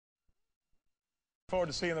Forward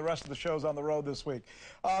to seeing the rest of the shows on the road this week.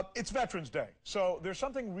 It's Veterans Day, so there's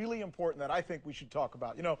something really important that I think we should talk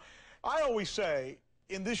about. You know, I always say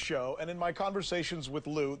in this show and in my conversations with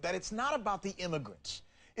Lou that it's not about the immigrants.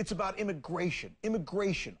 It's about immigration,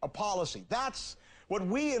 a policy. That's what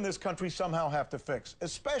we in this country somehow have to fix,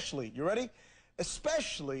 especially, you ready?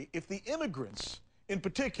 Especially if the immigrants in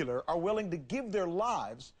particular are willing to give their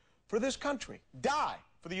lives for this country, die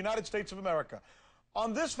for the United States of America.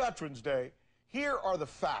 On this Veterans Day, here are the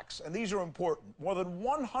facts, and these are important. More than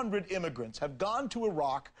 100 immigrants have gone to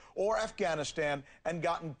Iraq or Afghanistan and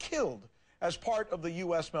gotten killed as part of the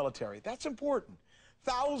U.S. military. That's important.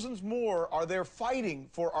 Thousands more are there fighting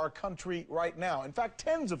for our country right now. In fact,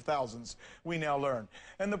 tens of thousands, we now learn.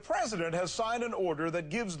 And the president has signed an order that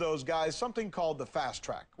gives those guys something called the fast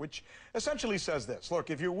track, which essentially says this. Look,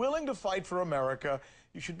 if you're willing to fight for America,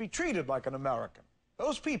 you should be treated like an American.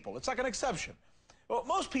 Those people, it's like an exception. Well,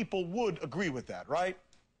 most people would agree with that, right?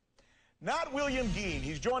 Not William Gheen.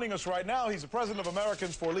 He's joining us right now. He's the president of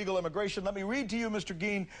Americans for Legal Immigration. Let me read to you, Mr.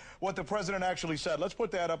 Gheen, what the president actually said. Let's put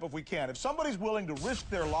that up if we can. If somebody's willing to risk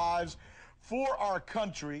their lives for our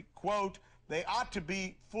country, quote, they ought to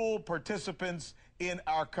be full participants in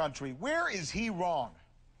our country. Where is he wrong?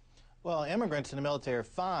 Well, immigrants in the military are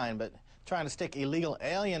fine, but trying to stick illegal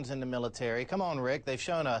aliens in the military, come on, Rick, they've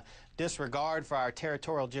shown a disregard for our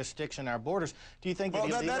territorial jurisdiction, our borders. Do you think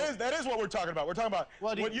that that is what we're talking about. We're talking about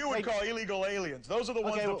what you would call illegal aliens. Those are the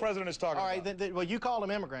ones the president is talking about. All right, well, you call them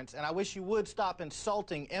immigrants, and I wish you would stop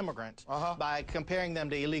insulting immigrants by comparing them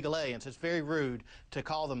to illegal aliens. It's very rude to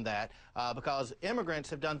call them that because immigrants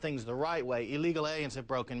have done things the right way. Illegal aliens have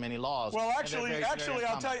broken many laws. Well, actually,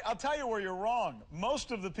 I'll tell you where you're wrong.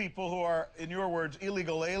 Most of the people who are, in your words,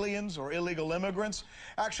 illegal aliens or illegal immigrants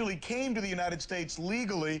actually came to the United States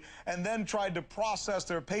legally and then tried to process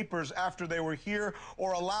their papers after they were here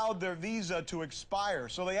or allowed their visa to expire.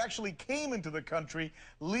 So they actually came into the country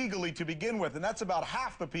legally to begin with, and that's about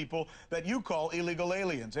half the people that you call illegal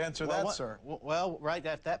aliens. Answer that, sir. Well, right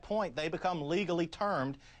at that point, they become legally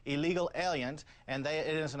termed illegal aliens, and it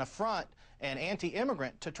is an affront and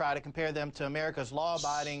anti-immigrant to try to compare them to America's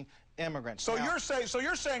law-abiding immigrants. So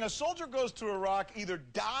you're saying a soldier goes to Iraq, either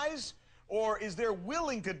dies or is there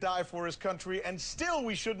willing to die for his country, and still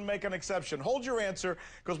we shouldn't make an exception? Hold your answer,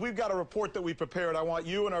 because we've got a report that we prepared. I want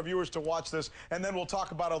you and our viewers to watch this, and then we'll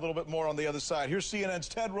talk about it a little bit more on the other side. Here's CNN's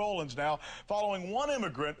Ted Rowlands now, following one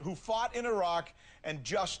immigrant who fought in Iraq and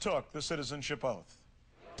just took the citizenship oath.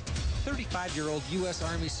 35-year-old U.S.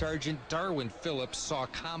 Army Sergeant Darwin Phillips saw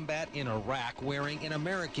combat in Iraq wearing an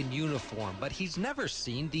American uniform, but he's never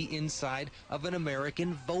seen the inside of an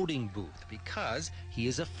American voting booth because he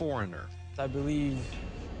is a foreigner. I believe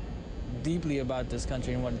deeply about this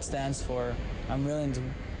country and what it stands for. I'm willing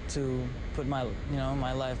to put my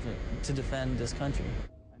life to defend this country.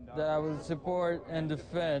 That I will support and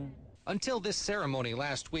defend. Until this ceremony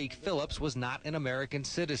last week, Phillips was not an American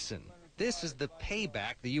citizen. This is the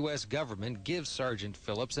payback the U.S. government gives Sergeant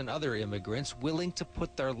Phillips and other immigrants willing to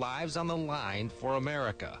put their lives on the line for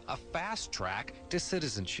America. A fast track to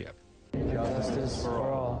citizenship. Justice for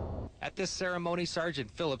all. At this ceremony, Sergeant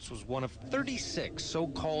Phillips was one of 36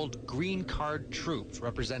 so-called green card troops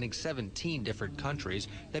representing 17 different countries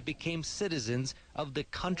that became citizens of the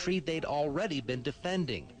country they'd already been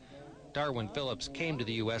defending. Darwin Phillips came to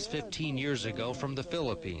the U.S. 15 years ago from the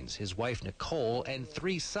Philippines. His wife, Nicole, and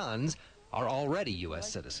 3 sons are already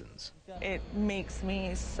U.S. citizens. It makes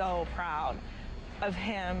me so proud of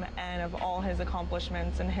him and of all his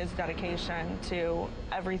accomplishments and his dedication to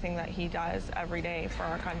everything that he does every day for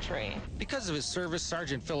our country. Because of his service,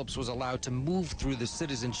 Sergeant Phillips was allowed to move through the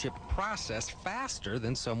citizenship process faster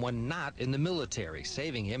than someone not in the military,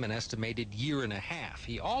 saving him an estimated year and a half.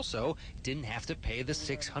 He also didn't have to pay the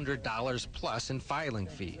 $600 plus in filing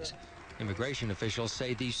fees. Immigration officials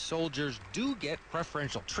say these soldiers do get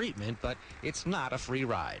preferential treatment, but it's not a free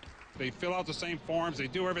ride. They fill out the same forms, they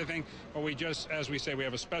do everything, but we just, as we say, we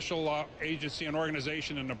have a special agency and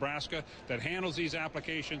organization in Nebraska that handles these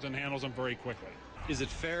applications and handles them very quickly. Is it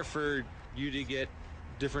fair for you to get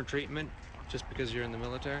different treatment just because you're in the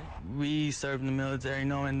military? We serve in the military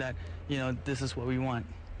knowing that, this is what we want.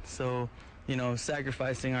 So,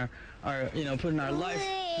 sacrificing our putting our life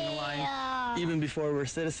in the line, even before we're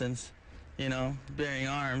citizens, bearing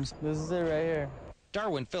arms. This is it right here.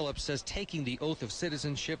 Darwin Phillips says taking the oath of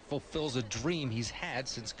citizenship fulfills a dream he's had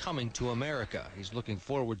since coming to America. He's looking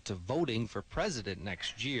forward to voting for president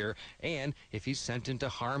next year, and if he's sent into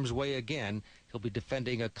harm's way again, he'll be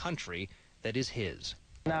defending a country that is his.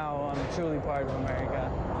 Now I'm truly part of America,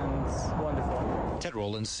 and it's wonderful. Ted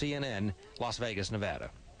Rowlands, CNN, Las Vegas, Nevada.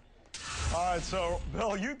 All right, so,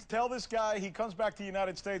 Bill, you tell this guy, he comes back to the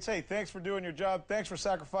United States, hey, thanks for doing your job, thanks for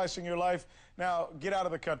sacrificing your life, now get out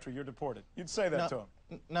of the country, you're deported. You'd say that to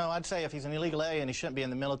him. No, I'd say if he's an illegal alien, he shouldn't be in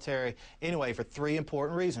the military anyway for 3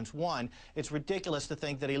 important reasons. One, it's ridiculous to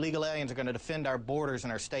think that illegal aliens are going to defend our borders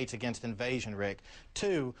and our states against invasion, Rick.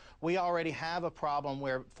 2, we already have a problem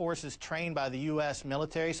where forces trained by the U.S.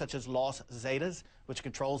 military, such as Los Zetas, which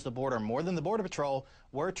controls the border more than the Border Patrol,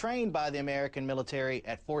 were trained by the American military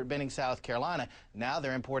at Fort Benning, South Carolina. Now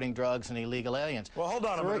they're importing drugs and illegal aliens. Well, hold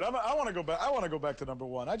on a minute. I want to go back. I want to go back to number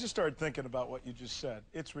 1. I just started thinking about what you just said.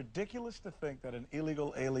 It's ridiculous to think that an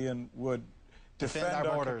illegal alien would defend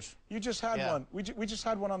our borders. You just had one. We just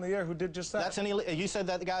had one on the air who did just that. That's you said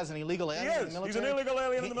that the guy's an illegal alien in the military? He's an illegal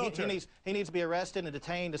alien in the military. He needs to be arrested and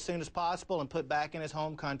detained as soon as possible and put back in his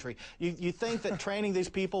home country. You think that training these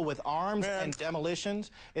people with arms and demolitions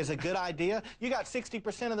is a good idea? You got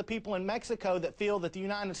 60% of the people in Mexico that feel that the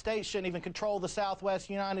United States shouldn't even control the Southwest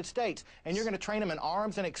United States, and you're going to train them in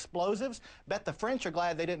arms and explosives? Bet the French are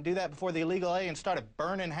glad they didn't do that before the illegal aliens started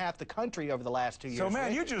burning half the country over the last 2 years. So,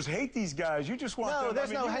 man, you just hate these guys. You just want them.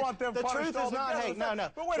 There's no hate. You want them the truth is not hate. No.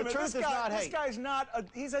 But wait a minute. The truth is not hate. This guy's not.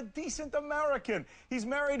 He's a decent American. He's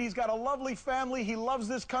married. He's got a lovely family. He loves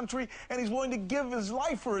this country, and he's willing to give his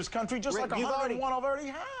life for his country, just Rick, like 101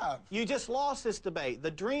 already have. You just lost this debate.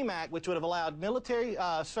 The DREAM Act, which would have allowed military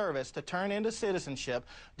service to turn into citizenship,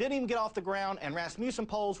 didn't even get off the ground, and Rasmussen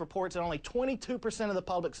polls reports that only 22% of the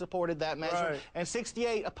public supported that measure, and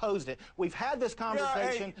 68% opposed it. We've had this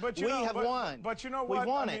conversation. We have won. But you know what? We've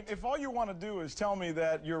won it. If all you want to do is tell me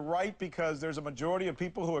that you're right because there's a majority of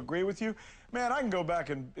people who agree with you, man, I can go back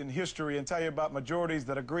in history and tell you about majorities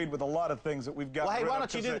that agreed with a lot of things that we've got. Well, hey, why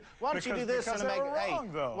don't you do this in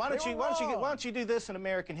American? Why don't you do this in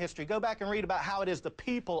American history? Go back and read about how it is the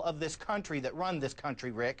people of this country that run this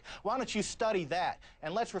country, Rick. Why don't you study that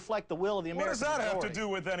and let's reflect the will of the American majority? What does that have to do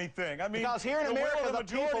with anything? I mean, because here in America, the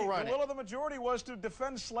people run it. The will of the majority was to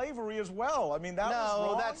defend slavery as well. I mean, that was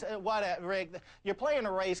wrong. No, that's what, Rick. You're playing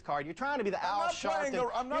a race card. You're trying to be the Al Sharpton.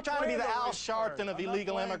 You're trying to be the Al Sharpton of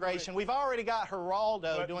illegal immigration. We've already got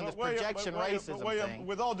Geraldo doing this projection racism thing.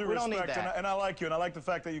 With all due respect, and I like you, and I like the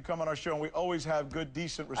fact that you come on our show and we always have good,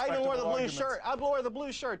 decent, respectable arguments. I even wore the blue shirt. I wore the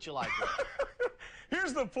blue shirt you like.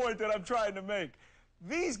 Here's the point that I'm trying to make.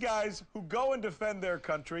 These guys who go and defend their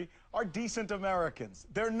country are decent Americans.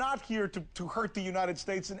 They're not here to hurt the United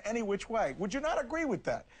States in any which way. Would you not agree with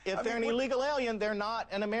that? If they're an illegal alien, they're not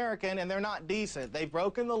an American and they're not decent. They've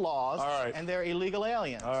broken the laws and they're illegal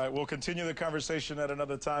aliens. All right, we'll continue the conversation at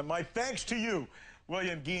another time. My thanks to you,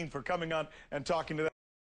 William Gheen, for coming on and talking to them.